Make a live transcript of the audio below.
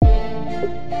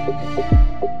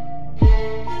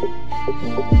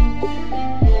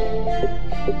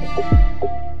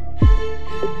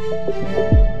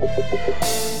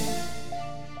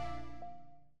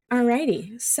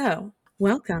So,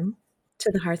 welcome to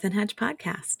the Hearth and Hedge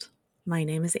podcast. My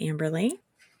name is Amberly.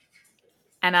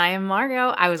 And I am Margot.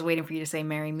 I was waiting for you to say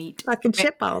Merry Meat. Fucking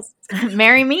shitballs.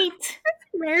 Merry Meat.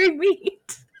 Merry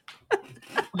meat.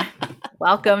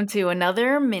 Welcome to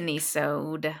another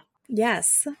Mini-Sode.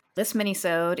 Yes. This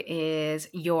Mini-Sode is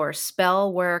your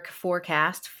spell work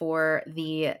forecast for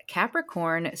the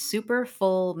Capricorn super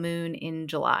full moon in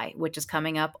July, which is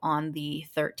coming up on the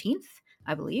 13th,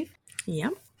 I believe.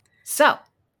 Yep. So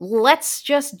let's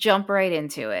just jump right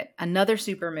into it. Another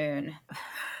super moon.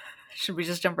 Should we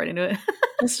just jump right into it?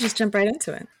 Let's just jump right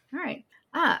into it. All right.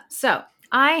 So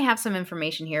I have some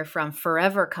information here from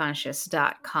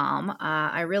foreverconscious.com.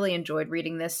 I really enjoyed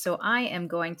reading this, so I am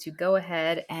going to go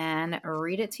ahead and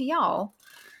read it to y'all.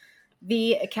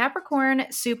 The Capricorn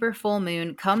super full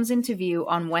moon comes into view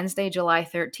on Wednesday, July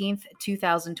 13th,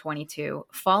 2022,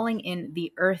 falling in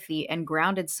the earthy and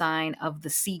grounded sign of the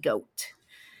sea goat.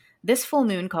 This full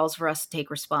moon calls for us to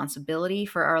take responsibility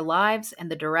for our lives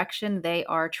and the direction they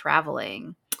are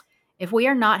traveling. If we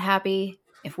are not happy,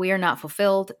 if we are not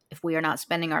fulfilled, if we are not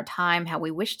spending our time how we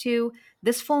wish to,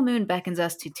 this full moon beckons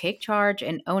us to take charge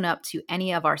and own up to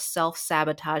any of our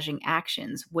self-sabotaging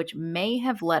actions which may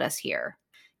have led us here.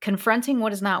 Confronting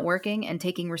what is not working and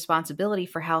taking responsibility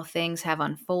for how things have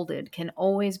unfolded can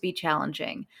always be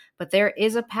challenging, but there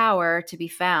is a power to be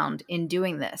found in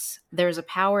doing this. There's a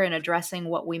power in addressing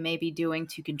what we may be doing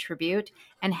to contribute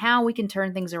and how we can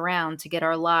turn things around to get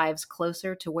our lives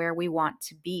closer to where we want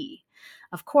to be.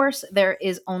 Of course, there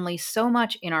is only so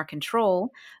much in our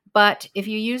control, but if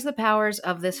you use the powers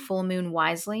of this full moon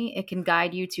wisely, it can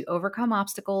guide you to overcome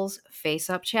obstacles, face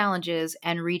up challenges,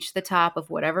 and reach the top of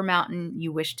whatever mountain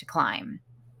you wish to climb.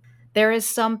 There is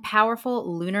some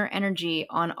powerful lunar energy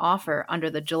on offer under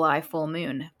the July full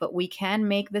moon, but we can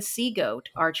make the sea goat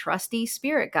our trusty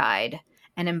spirit guide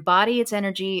and embody its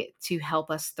energy to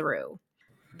help us through.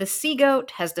 The sea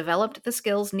goat has developed the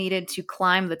skills needed to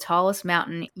climb the tallest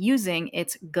mountain using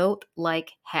its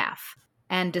goat-like half,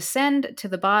 and descend to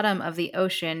the bottom of the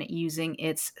ocean using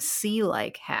its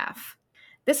sea-like half.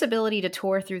 This ability to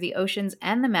tour through the oceans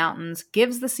and the mountains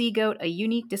gives the sea goat a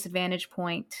unique advantage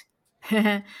point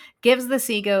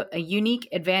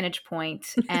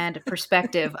and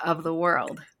perspective of the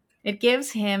world. It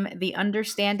gives him the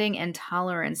understanding and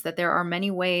tolerance that there are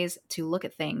many ways to look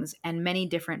at things and many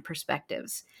different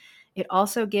perspectives. It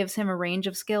also gives him a range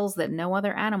of skills that no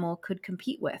other animal could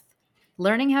compete with.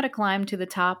 Learning how to climb to the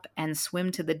top and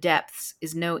swim to the depths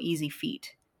is no easy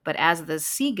feat. But as the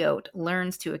sea goat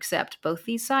learns to accept both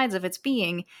these sides of its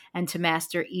being and to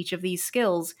master each of these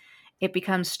skills, it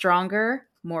becomes stronger,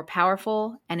 more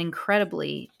powerful, and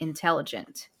incredibly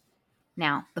intelligent.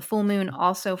 Now, the full moon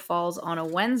also falls on a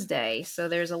Wednesday, so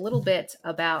there's a little bit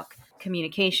about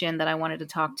communication that I wanted to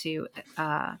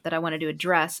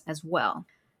address as well.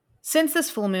 Since this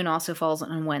full moon also falls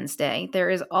on Wednesday, there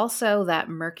is also that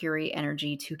Mercury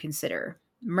energy to consider.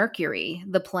 Mercury,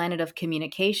 the planet of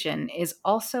communication, is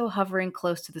also hovering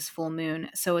close to this full moon,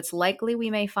 so it's likely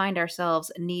we may find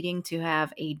ourselves needing to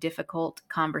have a difficult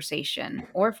conversation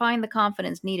or find the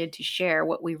confidence needed to share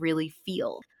what we really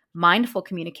feel. Mindful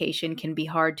communication can be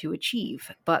hard to achieve,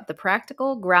 but the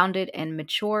practical, grounded, and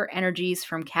mature energies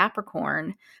from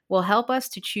Capricorn will help us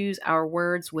to choose our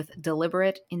words with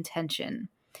deliberate intention.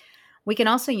 We can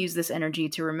also use this energy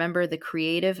to remember the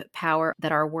creative power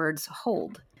that our words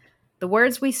hold. The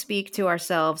words we speak to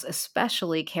ourselves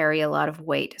especially carry a lot of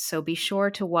weight, so be sure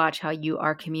to watch how you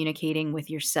are communicating with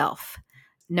yourself.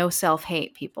 No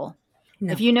self-hate, people.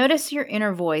 No. If you notice your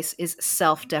inner voice is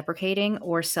self-deprecating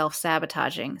or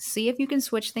self-sabotaging, see if you can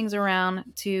switch things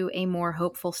around to a more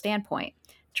hopeful standpoint.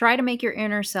 Try to make your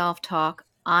inner self-talk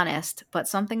honest, but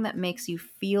something that makes you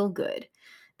feel good.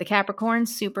 The Capricorn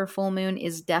super full moon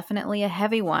is definitely a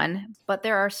heavy one, but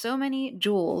there are so many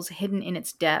jewels hidden in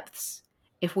its depths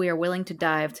if we are willing to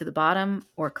dive to the bottom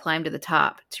or climb to the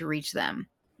top to reach them.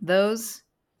 Those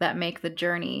that make the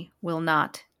journey will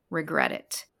not regret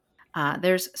it.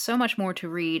 There's so much more to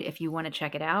read if you want to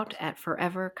check it out at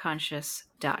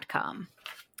foreverconscious.com.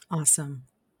 Awesome.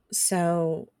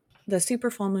 So, the super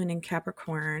full moon in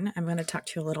Capricorn, I'm going to talk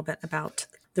to you a little bit about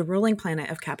the ruling planet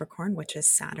of Capricorn, which is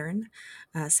Saturn.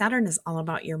 Saturn is all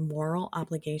about your moral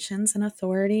obligations and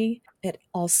authority. It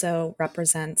also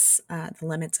represents the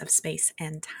limits of space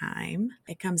and time.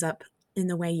 It comes up in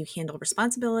the way you handle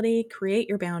responsibility, create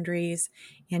your boundaries,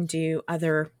 and do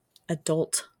other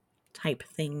adult type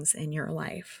things in your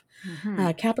life.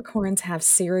 Capricorns have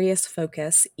serious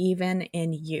focus even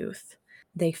in youth.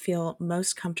 They feel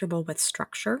most comfortable with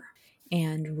structure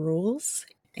and rules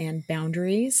and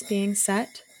boundaries being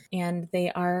set, and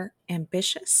they are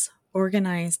ambitious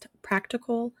organized,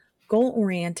 practical, goal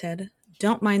oriented,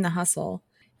 don't mind the hustle,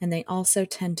 and they also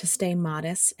tend to stay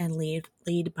modest and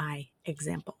lead by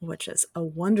example, which is a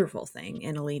wonderful thing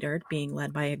in a leader, being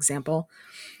led by example.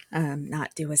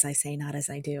 Not do as I say, not as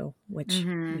I do, which we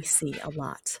Mm-hmm. see a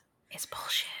lot, It's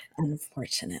bullshit.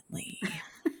 unfortunately.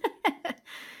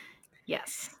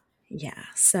 Yes. Yeah.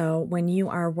 So when you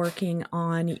are working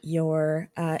on your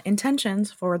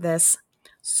intentions for this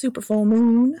super full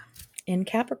moon in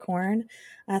Capricorn,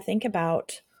 think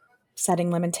about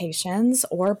setting limitations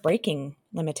or breaking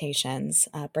limitations,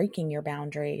 breaking your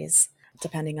boundaries,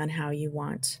 depending on how you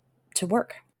want to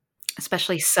work.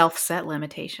 Especially self-set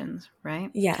limitations,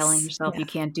 right? Telling Yes. yourself Yeah. you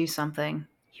can't do something,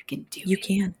 you can do You it.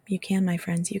 can. You can, my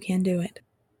friends. You can do it.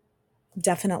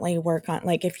 Definitely work on,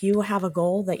 like, if you have a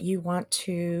goal that you want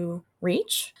to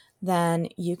reach, then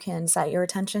you can set your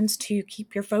intentions to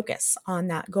keep your focus on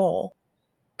that goal.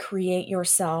 Create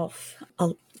yourself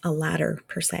a ladder,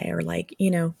 per se, or like,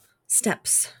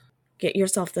 steps. Get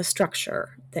yourself the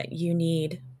structure that you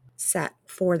need set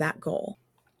for that goal.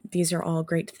 These are all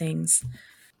great things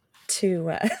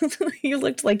to, you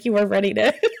looked like you were ready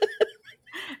to.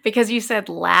 Because you said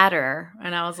ladder,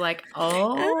 and I was like,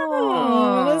 Oh, what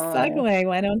a oh. segue.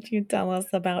 Why don't you tell us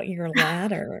about your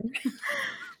ladder?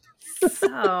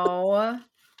 So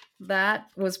that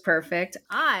was perfect.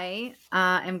 I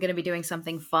am going to be doing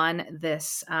something fun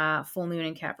this full moon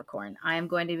in Capricorn. I am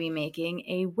going to be making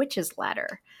a witch's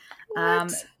ladder. Um,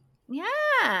 What?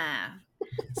 yeah.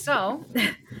 So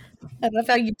I love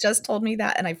how you just told me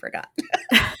that and I forgot.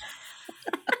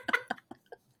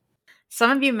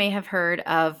 some of you may have heard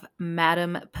of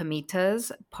Madame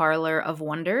Pamita's Parlor of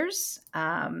Wonders.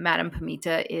 Madame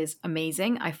Pamita is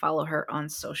amazing. I follow her on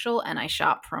social and I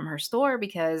shop from her store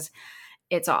because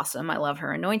it's awesome. I love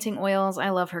her anointing oils. I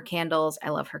love her candles. I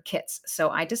love her kits. So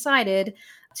I decided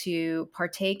to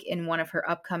partake in one of her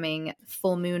upcoming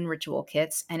full moon ritual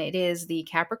kits, and it is the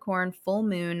Capricorn Full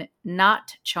Moon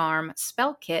Knot Charm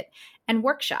Spell Kit and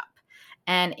Workshop.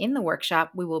 And in the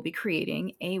workshop, we will be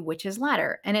creating a witch's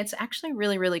ladder. And it's actually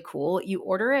really, really cool. You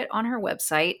order it on her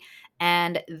website,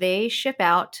 and they ship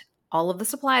out all of the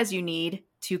supplies you need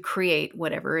to create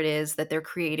whatever it is that they're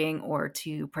creating or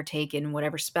to partake in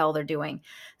whatever spell they're doing.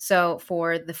 So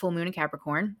for the full moon in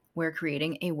Capricorn, we're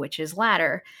creating a witch's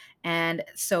ladder. And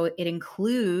so it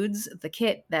includes the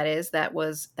kit that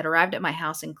arrived at my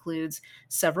house includes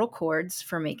several cords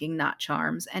for making knot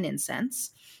charms and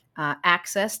incense.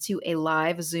 Access to a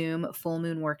live Zoom full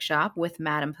moon workshop with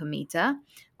Madame Pamita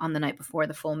on the night before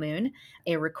the full moon,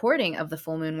 a recording of the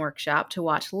full moon workshop to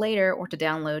watch later or to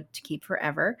download to keep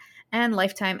forever, and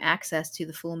lifetime access to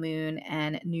the full moon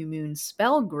and new moon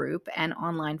spell group and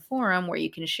online forum where you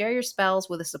can share your spells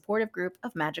with a supportive group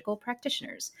of magical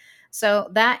practitioners. So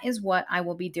that is what I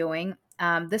will be doing.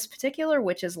 This particular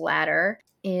witch's ladder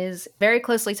is very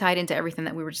closely tied into everything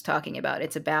that we were just talking about.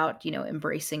 It's about,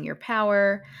 embracing your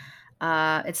power.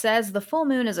 It says the full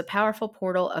moon is a powerful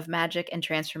portal of magic and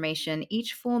transformation.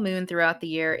 Each full moon throughout the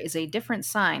year is a different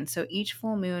sign. So each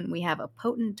full moon, we have a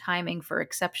potent timing for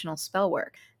exceptional spell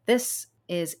work. This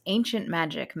is ancient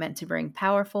magic meant to bring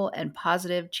powerful and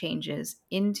positive changes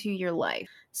into your life.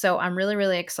 So I'm really,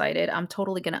 really excited. I'm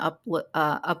totally going to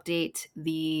update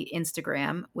the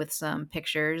Instagram with some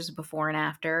pictures before and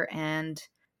after. And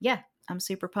yeah, I'm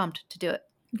super pumped to do it.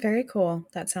 Very cool.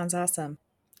 That sounds awesome.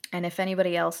 And if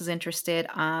anybody else is interested,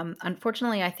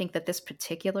 unfortunately, I think that this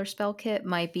particular spell kit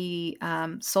might be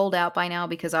sold out by now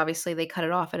because obviously they cut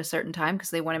it off at a certain time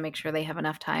because they want to make sure they have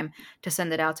enough time to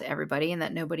send it out to everybody and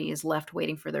that nobody is left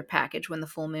waiting for their package when the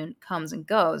full moon comes and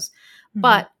goes. Hmm.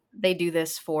 But they do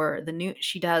this for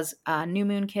she does new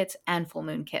moon kits and full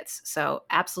moon kits. So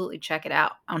absolutely check it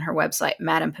out on her website,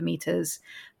 Madame Pamita's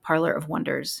Parlor of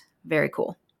Wonders. Very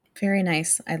cool. Very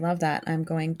nice. I love that. I'm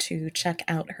going to check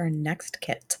out her next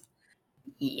kit.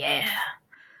 Yeah.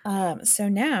 So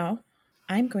now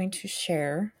I'm going to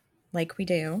share, like we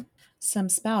do, some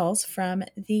spells from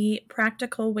the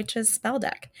Practical Witches spell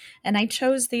deck. And I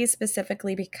chose these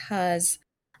specifically because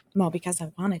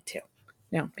I wanted to.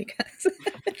 No, because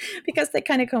because they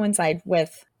kind of coincide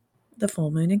with the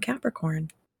full moon in Capricorn.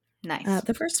 Nice.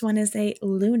 The first one is a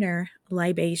lunar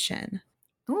libation.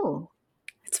 Ooh.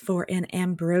 It's for an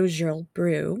ambrosial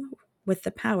brew with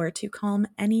the power to calm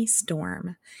any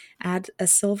storm. Add a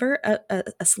sliver,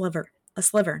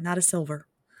 not a silver,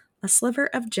 a sliver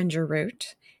of ginger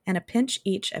root, and a pinch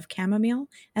each of chamomile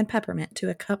and peppermint to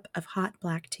a cup of hot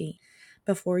black tea.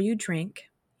 Before you drink,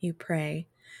 you pray.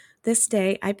 This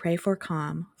day I pray for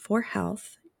calm, for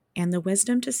health, and the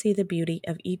wisdom to see the beauty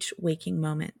of each waking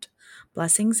moment.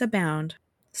 Blessings abound,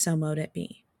 so mote it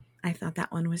be. I thought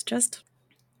that one was just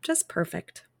just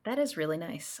perfect. That is really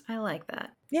nice. I like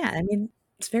that. Yeah, I mean,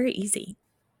 it's very easy.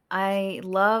 I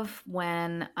love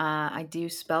when I do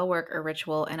spell work or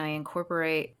ritual and I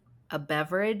incorporate a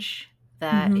beverage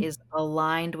that Hmm. is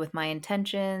aligned with my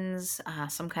intentions,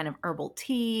 some kind of herbal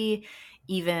tea,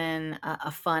 even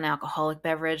a fun alcoholic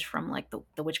beverage from like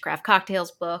the Witchcraft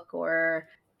Cocktails book or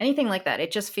anything like that.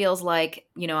 It just feels like,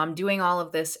 I'm doing all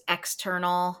of this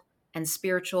external and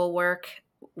spiritual work.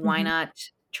 Why Hmm. not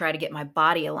try to get my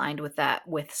body aligned with that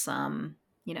with some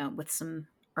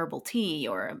herbal tea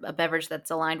or a beverage that's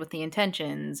aligned with the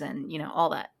intentions and, all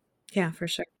that. Yeah, for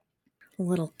sure. A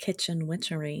little kitchen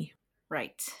witchery.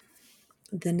 Right.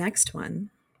 The next one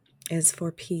is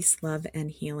for peace, love, and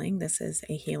healing. This is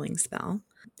a healing spell.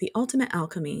 The ultimate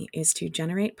alchemy is to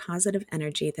generate positive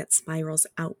energy that spirals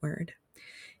outward,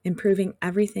 improving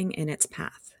everything in its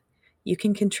path. You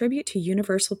can contribute to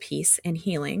universal peace and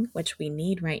healing, which we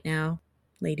need right now,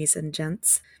 ladies and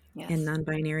gents, and Yes. non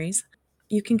binaries.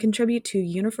 You can contribute to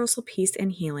universal peace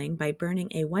and healing by burning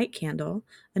a white candle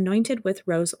anointed with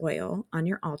rose oil on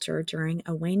your altar during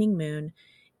a waning moon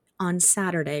on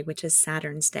Saturday, which is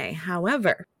Saturn's day.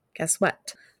 However, guess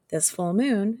what? This full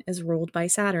moon is ruled by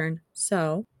Saturn.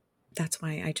 So that's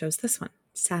why I chose this one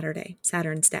Saturday,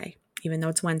 Saturn's day, even though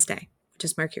it's Wednesday, which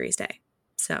is Mercury's day.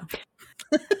 So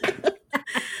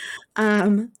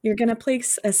you're going to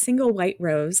place a single white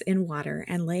rose in water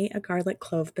and lay a garlic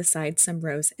clove beside some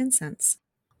rose incense.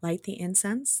 Light the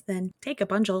incense, then take a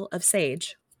bundle of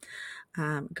sage,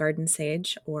 garden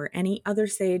sage, or any other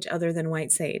sage other than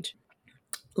white sage.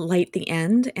 Light the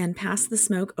end and pass the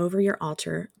smoke over your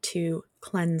altar to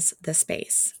cleanse the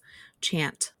space.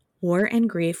 Chant, war and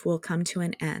grief will come to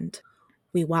an end.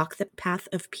 We walk the path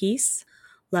of peace.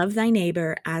 Love thy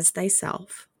neighbor as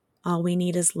thyself. All we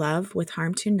need is love with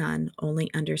harm to none, only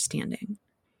understanding.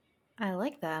 I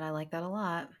like that. I like that a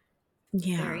lot.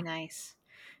 Very Yeah. nice.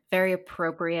 Very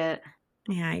appropriate.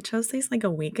 Yeah, I chose these like a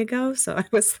week ago. So I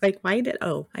was like, I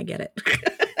get it.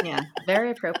 Yeah.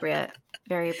 Very appropriate.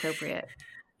 Very appropriate.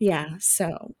 Yeah.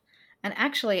 So, And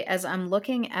actually, as I'm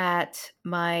looking at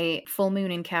my full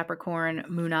moon in Capricorn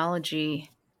Moonology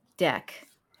deck,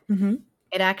 mhm.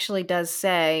 it actually does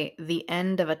say the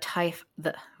end of a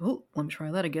let me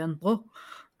try that again. Whoa.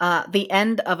 The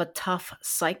end of a tough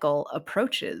cycle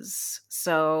approaches.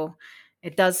 So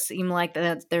it does seem like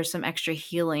that there's some extra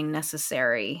healing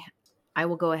necessary. I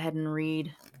will go ahead and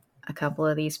read a couple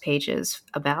of these pages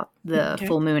about the Okay.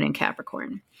 full moon in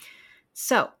Capricorn.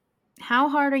 So, how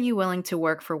hard are you willing to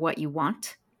work for what you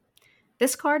want?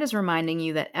 This card is reminding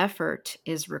you that effort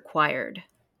is required.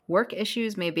 Work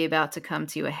issues may be about to come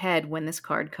to a head when this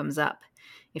card comes up.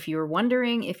 If you are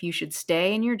wondering if you should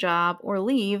stay in your job or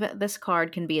leave, this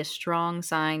card can be a strong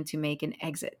sign to make an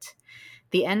exit.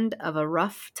 The end of a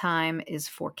rough time is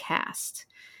forecast.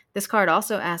 This card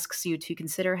also asks you to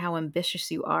consider how ambitious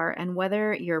you are and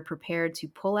whether you're prepared to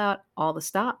pull out all the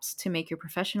stops to make your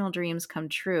professional dreams come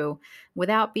true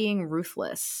without being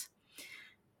ruthless.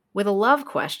 With a love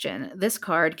question, this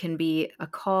card can be a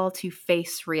call to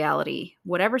face reality.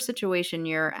 Whatever situation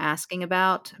you're asking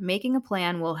about, making a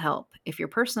plan will help. If your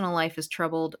personal life is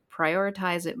troubled,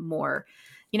 prioritize it more.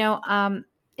 You know,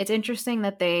 it's interesting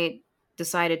that they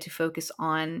decided to focus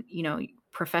on,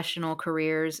 professional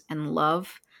careers and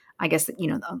love. I guess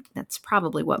that, that's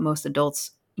probably what most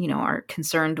adults, are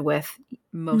concerned with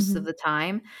most of Mhm. the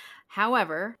time.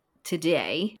 However,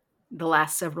 today, the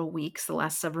last several weeks, the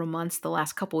last several months, the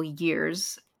last couple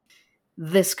years,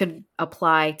 this could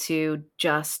apply to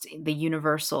just the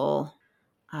universal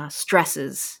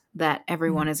stresses that Mhm.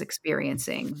 everyone is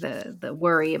experiencing, the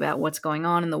worry about what's going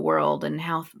on in the world and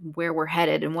where we're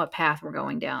headed and what path we're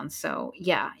going down. So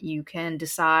yeah, you can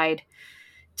decide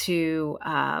to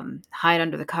hide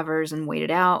under the covers and wait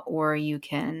it out, or you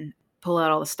can pull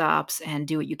out all the stops and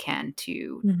do what you can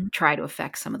to Mhm. try to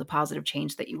affect some of the positive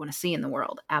change that you want to see in the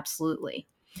world. Absolutely.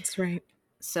 That's right.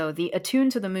 So the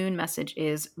attune to the moon message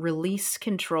is release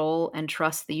control and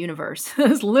trust the universe.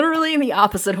 It's literally the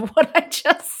opposite of what I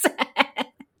just said.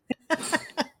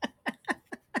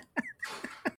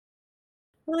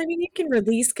 Well, I mean, you can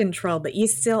release control, but you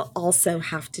still also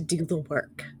have to do the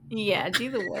work. Yeah, do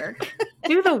the work.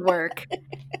 Do the work.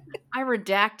 I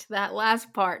redact that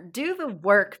last part. Do the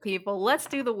work, people. Let's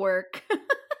do the work.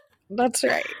 That's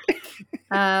right.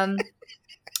 um,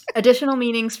 Additional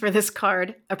meanings for this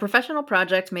card. A professional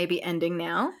project may be ending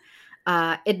now.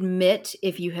 Admit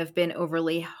if you have been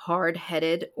overly hard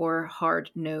headed or hard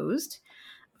nosed.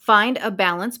 Find a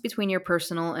balance between your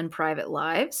personal and private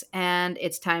lives, and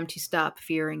it's time to stop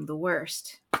fearing the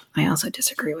worst. I also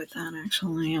disagree with that,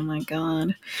 actually. Oh my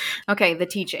God. Okay, the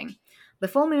teaching. The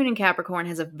full moon in Capricorn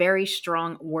has a very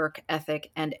strong work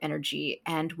ethic and energy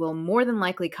and will more than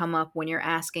likely come up when you're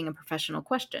asking a professional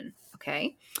question.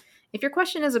 Okay. If your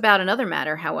question is about another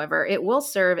matter, however, it will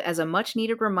serve as a much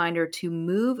needed reminder to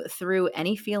move through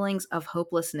any feelings of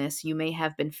hopelessness you may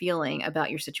have been feeling about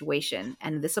your situation.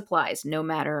 And this applies no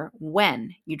matter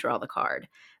when you draw the card.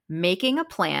 Making a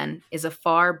plan is a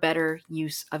far better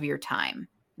use of your time.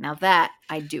 Now, that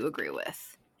I do agree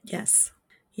with. Yes.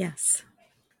 Yes.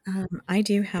 I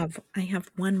have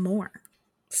one more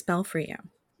spell for you.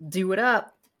 Do it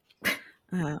up.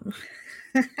 Um,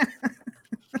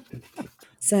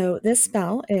 so this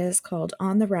spell is called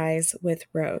On the Rise with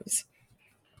Rose.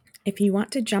 If you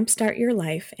want to jumpstart your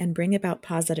life and bring about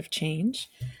positive change,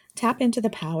 tap into the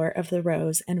power of the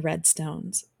rose and red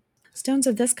stones. Stones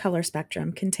of this color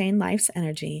spectrum contain life's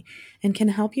energy and can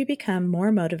help you become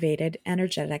more motivated,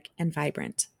 energetic, and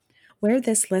vibrant. Wear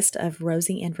this list of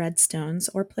rosy and red stones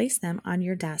or place them on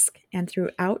your desk and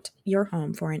throughout your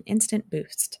home for an instant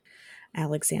boost.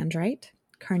 Alexandrite,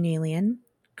 carnelian,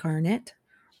 garnet,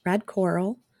 red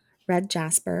coral, red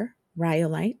jasper,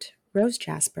 rhyolite, rose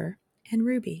jasper, and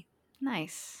ruby.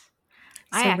 Nice.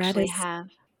 I So red actually is, have.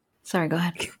 Sorry, go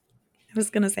ahead. I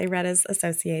was going to say red is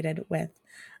associated with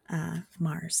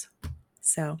Mars.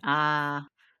 So,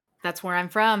 That's where I'm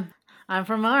from. I'm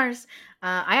from Mars.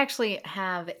 I actually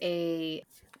have a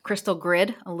crystal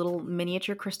grid, a little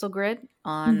miniature crystal grid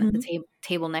on the mhm.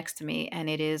 table next to me, and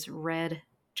it is red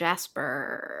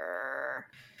jasper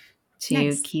to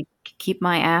Nice. keep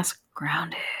my ass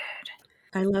grounded.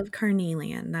 I love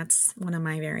carnelian. That's one of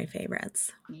my very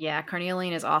favorites. Yeah,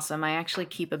 carnelian is awesome. I actually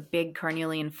keep a big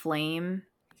carnelian flame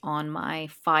on my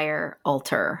fire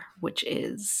altar, which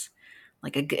is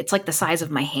it's like the size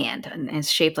of my hand and it's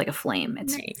shaped like a flame.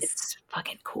 Nice. It's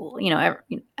fucking cool.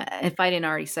 If I didn't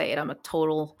already say it, I'm a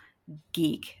total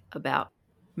geek about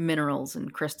minerals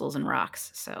and crystals and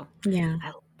rocks. So, Yeah.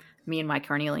 I, me and my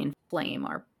carnelian flame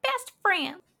are best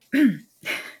friends.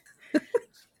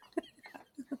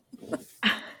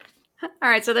 All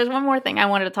right, so there's one more thing I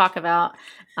wanted to talk about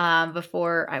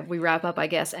before we wrap up, I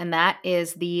guess, and that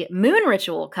is the Moon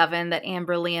Ritual Coven that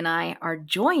Amberly and I are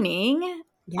joining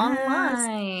Yes.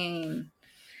 online.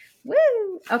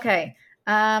 Woo! Okay,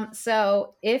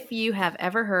 so if you have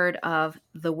ever heard of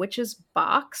the Witch's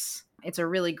Box, it's a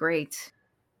really great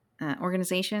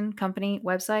organization, company,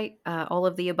 website, all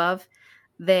of the above.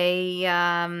 They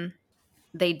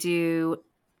they do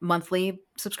monthly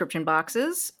subscription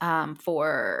boxes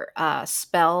for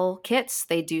spell kits.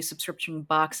 They do subscription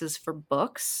boxes for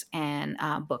books and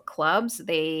book clubs.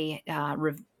 They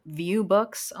review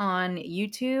books on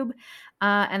YouTube.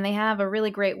 And they have a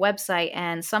really great website.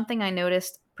 And something I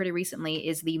noticed pretty recently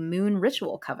is the Moon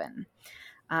Ritual Coven.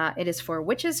 It is for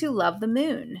witches who love the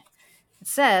moon. It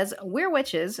says, we're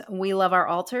witches. We love our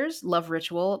altars, love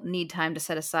ritual, need time to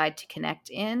set aside to connect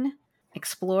in,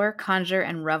 explore, conjure,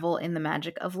 and revel in the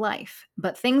magic of life.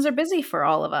 But things are busy for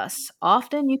all of us.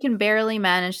 Often you can barely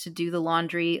manage to do the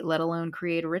laundry, let alone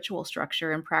create a ritual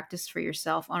structure and practice for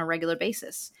yourself on a regular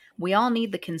basis. We all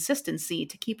need the consistency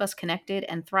to keep us connected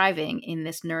and thriving in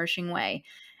this nourishing way.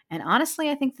 And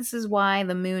honestly, I think this is why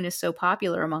the moon is so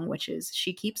popular among witches.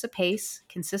 She keeps a pace,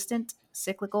 consistent,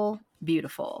 cyclical,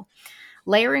 beautiful.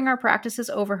 Layering our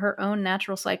practices over her own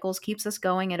natural cycles keeps us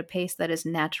going at a pace that is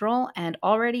natural and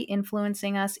already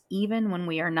influencing us even when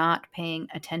we are not paying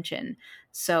attention.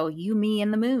 So, you, me,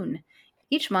 and the moon.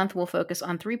 Each month will focus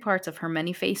on three parts of her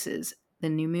many faces: the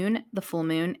new moon, the full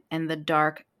moon, and the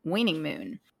dark waning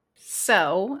moon.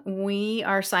 So we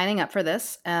are signing up for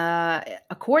this.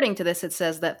 According to this, it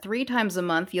says that 3 times a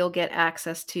month you'll get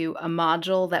access to a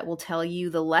module that will tell you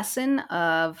the lesson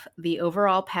of the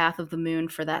overall path of the moon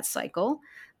for that cycle,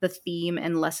 the theme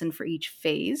and lesson for each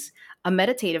phase, a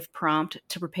meditative prompt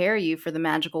to prepare you for the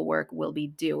magical work we'll be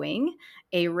doing,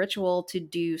 a ritual to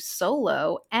do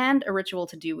solo, and a ritual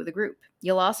to do with a group.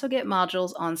 You'll also get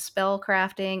modules on spell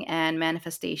crafting and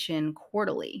manifestation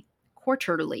quarterly.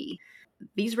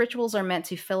 These rituals are meant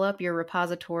to fill up your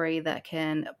repository that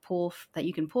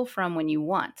you can pull from when you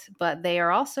want, but they are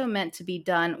also meant to be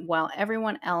done while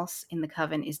everyone else in the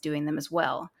coven is doing them as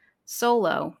well.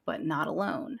 Solo, but not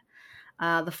alone.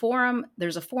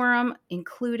 There's a forum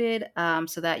included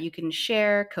so that you can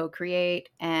share, co-create,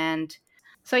 and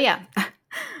so yeah,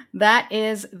 that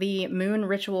is the Moon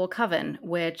Ritual Coven,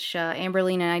 which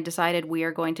Amberline and I decided we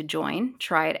are going to join,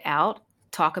 try it out,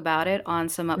 talk about it on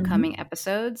some Mhm. upcoming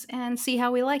episodes, and see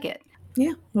how we like it.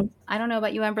 Yeah. Well, I don't know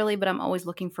about you, Amberly, but I'm always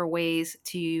looking for ways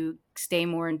to stay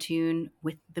more in tune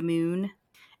with the moon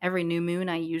every new moon,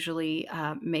 I usually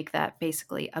make that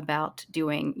basically about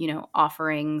doing,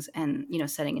 offerings and,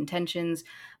 setting intentions.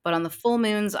 But on the full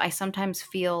moons, I sometimes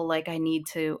feel like I need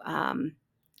to,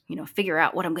 figure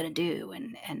out what I'm going to do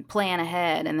and plan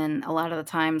ahead. And then a lot of the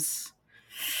times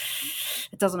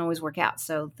it doesn't always work out.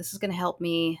 So this is going to help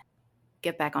me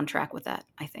get back on track with that,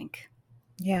 I think.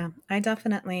 Yeah, I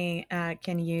definitely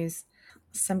can use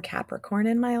some Capricorn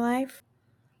in my life.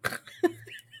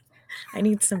 I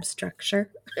need some structure,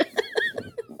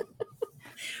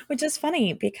 which is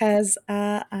funny because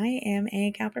I am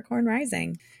a Capricorn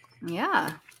rising.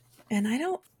 Yeah. And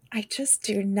I just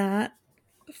do not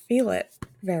feel it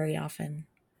very often,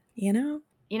 you know?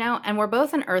 And we're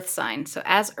both an earth sign. So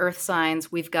as earth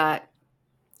signs, we've got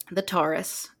the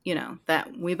Taurus,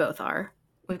 that we both are.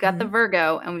 We've got the Mhm.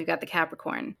 Virgo and we've got the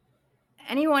Capricorn.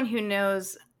 Anyone who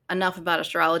knows enough about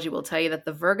astrology will tell you that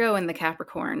the Virgo and the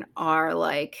Capricorn are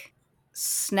like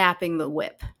snapping the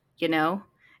whip,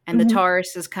 And the Mhm.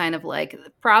 Taurus is kind of like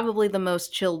probably the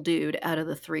most chill dude out of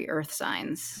the three earth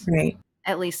signs, Right.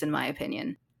 at least in my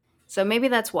opinion. So maybe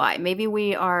that's why. Maybe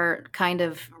we are kind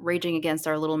of raging against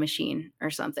our little machine or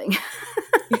something,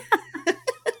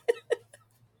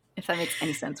 if that makes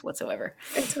any sense whatsoever.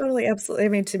 It totally, absolutely. I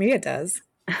mean, to me, it does.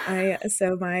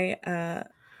 So my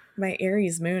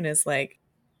Aries moon is like,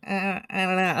 I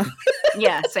don't know.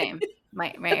 Yeah, same.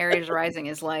 My Aries rising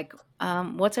is like,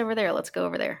 what's over there? Let's go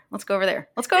over there. Let's go over there.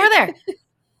 Let's go over there.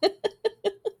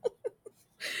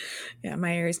 Yeah,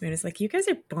 my Aries moon is like, you guys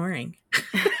are boring.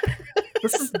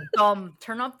 This is dumb.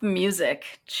 Turn off the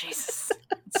music. Jesus.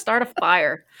 Start a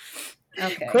fire.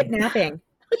 Okay. Quit napping.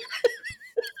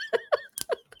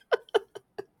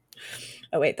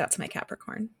 Oh, wait, that's my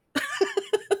Capricorn.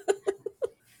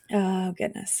 Oh,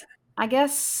 goodness. I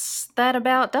guess that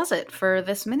about does it for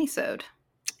this mini-sode.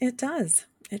 It does.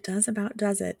 It does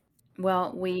it.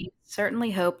 Well, we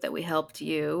certainly hope that we helped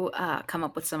you come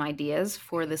up with some ideas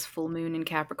for this full moon in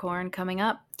Capricorn coming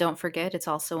up. Don't forget, it's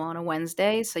also on a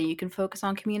Wednesday, so you can focus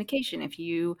on communication if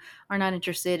you are not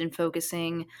interested in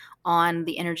focusing on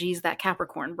the energies that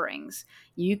Capricorn brings.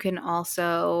 You can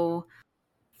also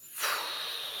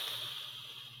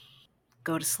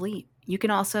go to sleep. You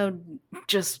can also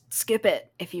just skip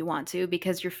it if you want to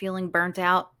because you're feeling burnt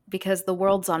out because the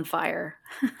world's on fire.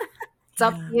 It's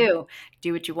up to Yeah, you.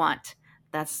 Do what you want.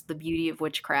 That's the beauty of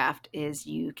witchcraft is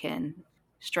you can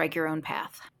strike your own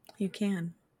path. you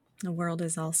can. The world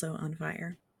is also on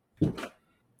fire.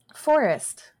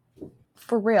 Forest.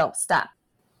 For real, stop.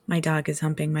 My dog is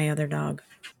humping my other dog.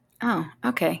 Oh,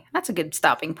 okay. That's a good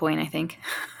stopping point, I think.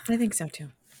 I think so too.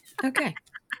 Okay.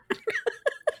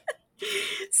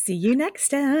 See you next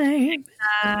time.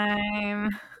 Time.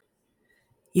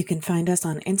 You can find us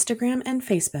on Instagram and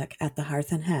Facebook at The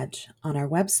Hearth and Hedge, on our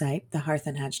website,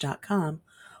 thehearthandhedge.com,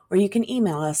 or you can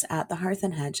email us at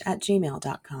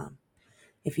thehearthandhedge@gmail.com.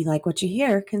 If you like what you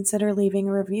hear, consider leaving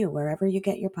a review wherever you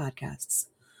get your podcasts.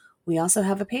 We also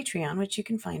have a Patreon, which you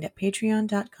can find at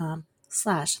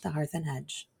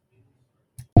patreon.com/thehearthandhedge.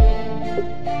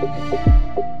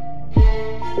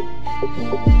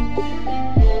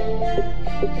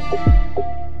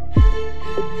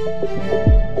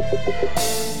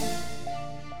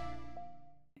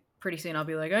 Pretty soon I'll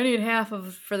be like, I need half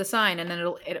of for the sign, and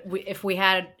then if we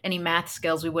had any math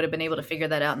skills, we would have been able to figure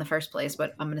that out in the first place.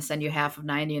 But I'm going to send you half of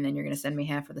 90, and then you're going to send me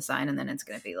half for the sign, and then it's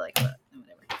going to be like whatever.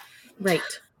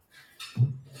 Right.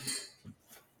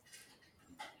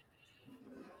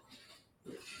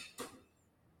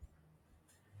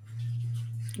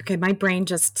 Okay, my brain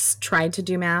just tried to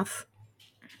do math.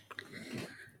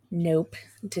 Nope,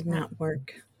 did not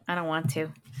work. I don't want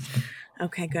to.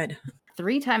 Okay, good.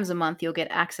 3 times a month, you'll get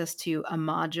access to a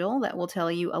module that will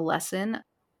tell you a lesson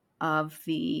of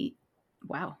the.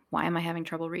 Wow, why am I having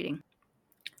trouble reading?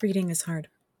 Reading is hard.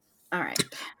 All right.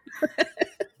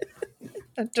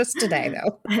 Just today,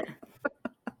 though.